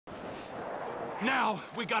Now,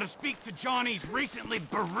 we gotta speak to Johnny's recently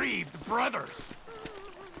bereaved brothers.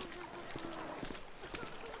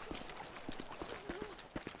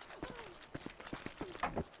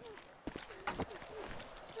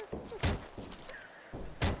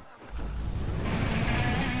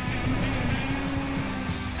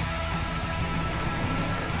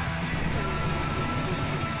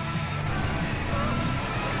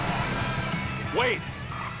 Wait!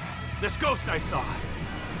 This ghost I saw.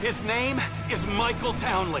 His name is Michael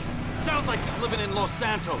Townley. Sounds like he's living in Los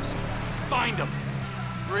Santos. Find him.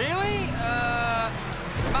 Really?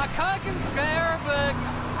 My cousin's there, but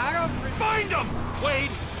I don't... Find him! Wade!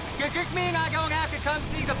 Does this mean I don't have to come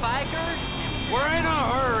see the bikers? We're in a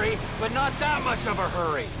hurry, but not that much of a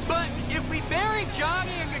hurry. But if we bury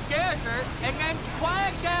Johnny in the desert and then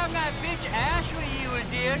quiet down that bitch Ashley he was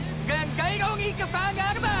in, then they don't need to find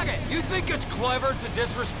out about it. You think it's clever to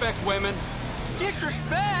disrespect women?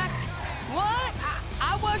 Disrespect? What?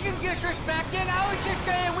 I wasn't disrespecting. I was just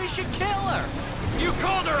saying we should kill her. You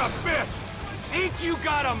called her a bitch! Ain't you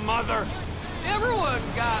got a mother? Everyone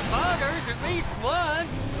got mothers, at least one.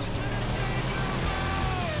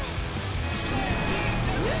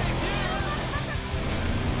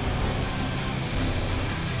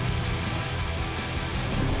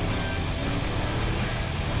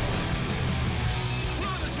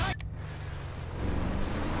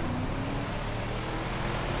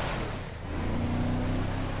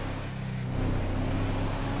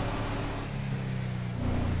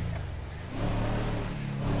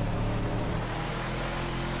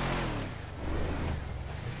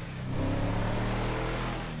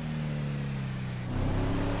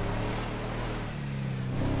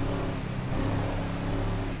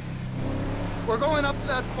 We're going up to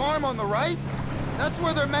that farm on the right? That's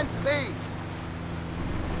where they're meant to be.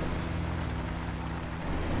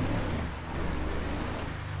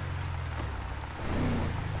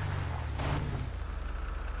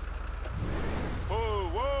 Whoa,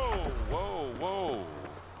 whoa, whoa, whoa.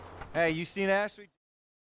 Hey, you seen Ashley?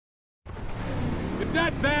 If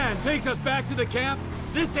that van takes us back to the camp,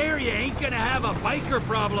 this area ain't gonna have a biker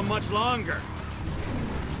problem much longer.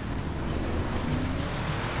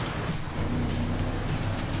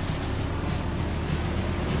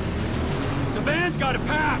 The van's got a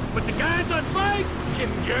pass, but the guys on bikes can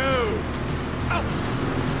go. Oh.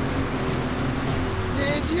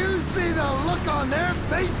 Did you see the look on their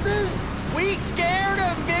faces? We scared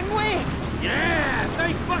them, didn't we? Yeah,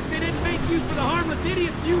 thank fuck they didn't make you for the harmless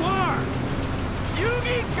idiots you are. You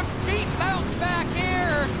need some seatbelts back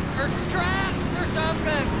here, or straps or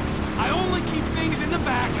something. I only keep things in the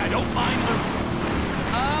back I don't mind losing.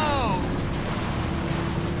 Oh.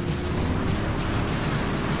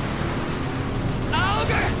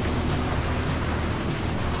 Okay.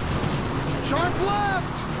 Sharp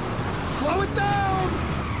left! Slow it down!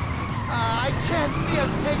 I can't see us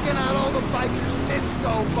taking out all the bikers this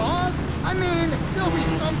go, boss. I mean, there'll be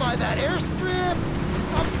some by that airstrip,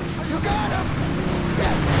 some... You got him!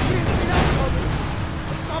 Yeah, we didn't see that coming.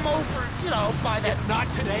 Some over, you know, by that... If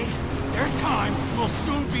not today, their time will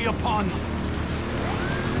soon be upon them.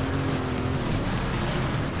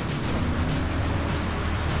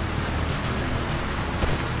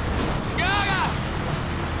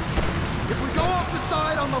 If we go off the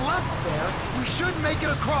side on the left there, we should make it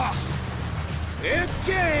across.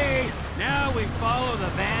 Okay, now we follow the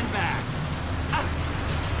van back.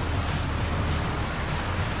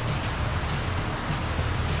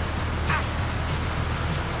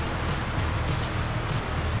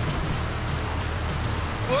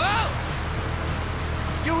 Whoa!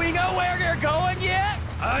 Do we know where they're going yet?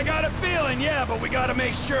 I got a feeling, yeah, but we gotta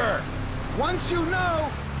make sure. Once you know,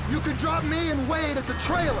 you could drop me and Wade at the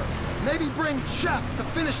trailer. Maybe bring Chef to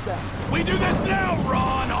finish that. We do this now,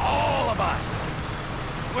 Ron, all of us.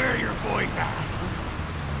 Where are your boys at?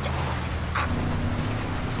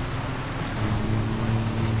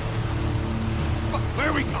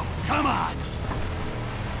 Where we go? Come on.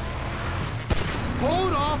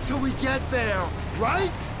 Hold off till we get there, right?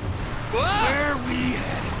 Whoa! Where we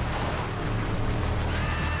headed?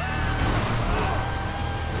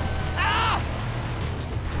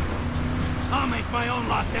 I'll make my own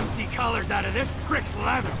Lost MC colors out of this prick's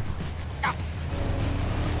leather.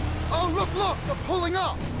 Oh, look, they're pulling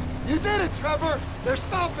up. You did it, Trevor. They're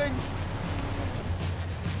stopping.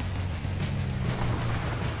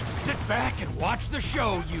 Sit back and watch the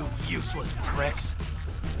show, you useless pricks.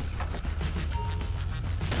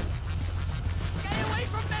 Stay away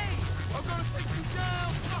from me! I'm gonna take you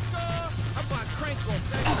down, sucker! I'm about to crank off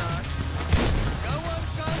that time. No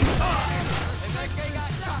one's gonna and like they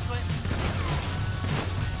got chocolate.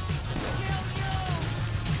 Kill you!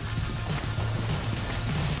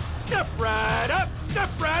 Step right up! Step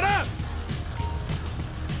right up!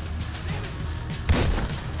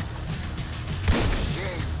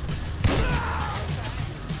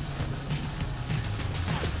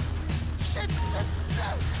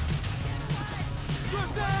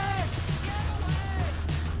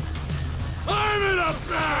 I'm in a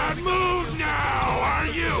bad mood now! Are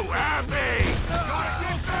you happy?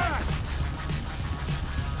 Get back!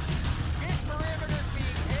 This perimeter's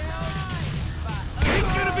being held by... Ain't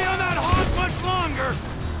gonna be on that hog much longer!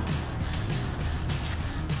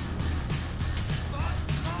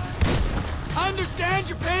 I understand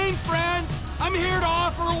your pain, friends! I'm here to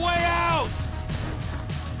offer a way out!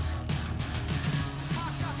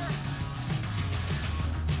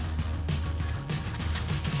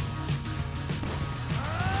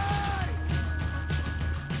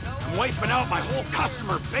 I'm wiping out my whole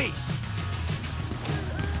customer base!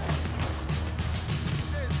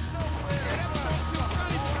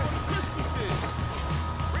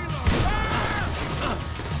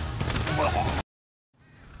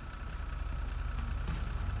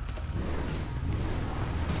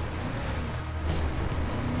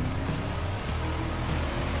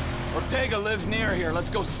 Ortega lives near here. Let's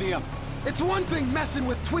go see him. It's one thing messing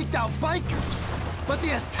with tweaked out bikers, but the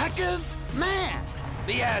Aztecas? Man!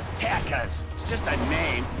 The Aztecas. It's just a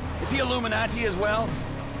name. Is he Illuminati as well?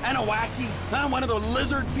 Anunnaki? Huh? One of the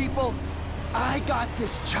lizard people? I got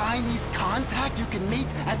this Chinese contact you can meet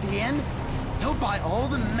at the inn. He'll buy all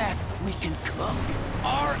the meth we can cook.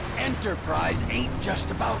 Our enterprise ain't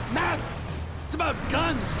just about meth. It's about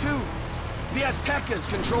guns, too. The Aztecas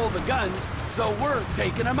control the guns, so we're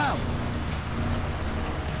taking them out.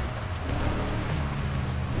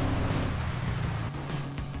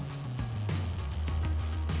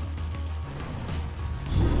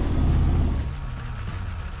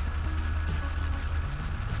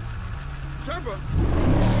 Trevor!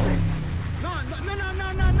 Shit! No!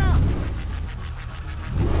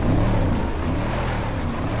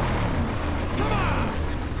 Come on!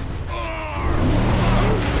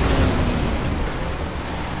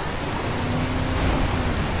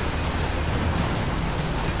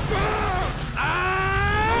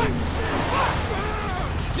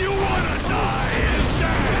 You wanna die, is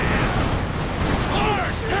that it?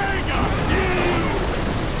 Ortega,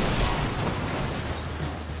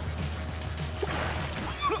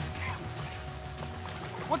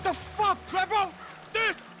 What the fuck, Trevor?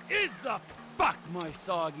 This is the fuck, my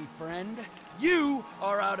soggy friend. You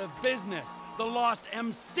are out of business. The Lost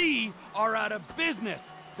MC are out of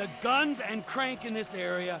business. The guns and crank in this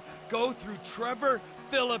area go through Trevor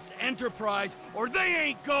Philips Enterprise, or they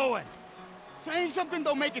ain't going. Saying something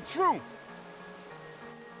don't make it true.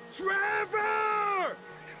 Trevor!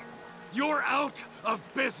 You're out of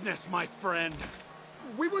business, my friend.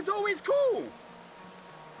 We was always cool.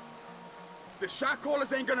 The shot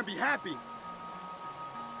callers ain't gonna be happy.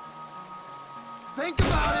 Think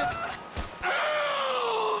about it.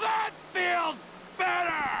 Oh, that feels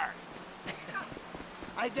better!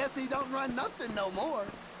 I guess he don't run nothing no more.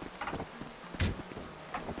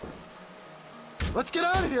 Let's get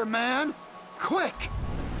out of here, man. Quick!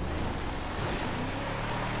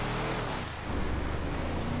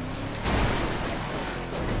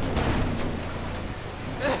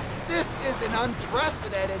 This is an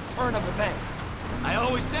unprecedented turn of events. I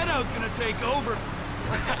always said I was gonna take over.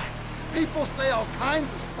 People say all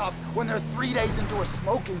kinds of stuff when they're 3 days into a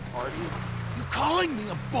smoking party. You calling me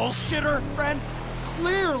a bullshitter, friend?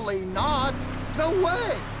 Clearly not. No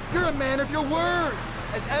way. You're a man of your word,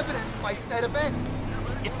 as evidenced by said events.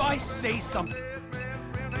 If I say something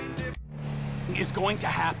is going to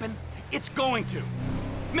happen, it's going to.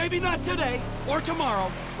 Maybe not today or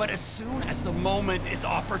tomorrow, but as soon as the moment is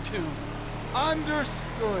opportune.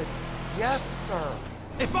 Understood. Yes, sir.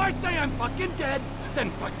 If I say I'm fucking dead, then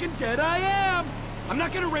fucking dead I am. I'm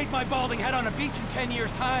not gonna raise my balding head on a beach in 10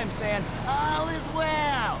 years' time saying, all is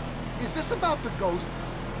well. Is this about the ghost?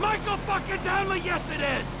 Michael fucking Townley, yes it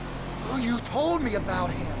is. Oh, you told me about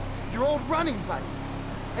him. Your old running buddy.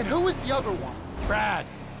 And who was the other one? Brad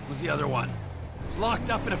was the other one. He's locked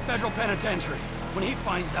up in a federal penitentiary. When he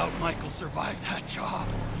finds out Michael survived that job.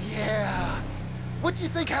 Yeah. What do you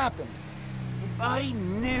think happened? If I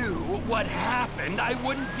knew what happened, I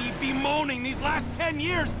wouldn't be bemoaning these last 10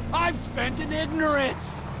 years I've spent in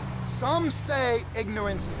ignorance. Some say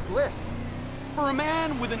ignorance is bliss. For a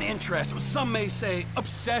man with an interest, some may say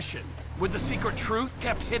obsession, with the secret truth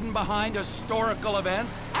kept hidden behind historical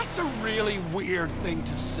events, that's a really weird thing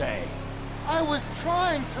to say. I was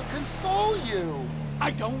trying to console you.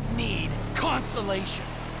 I don't need consolation.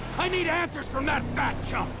 I need answers from that fat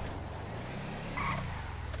chump.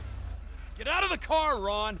 Get out of the car,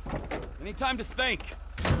 Ron! Any time to think.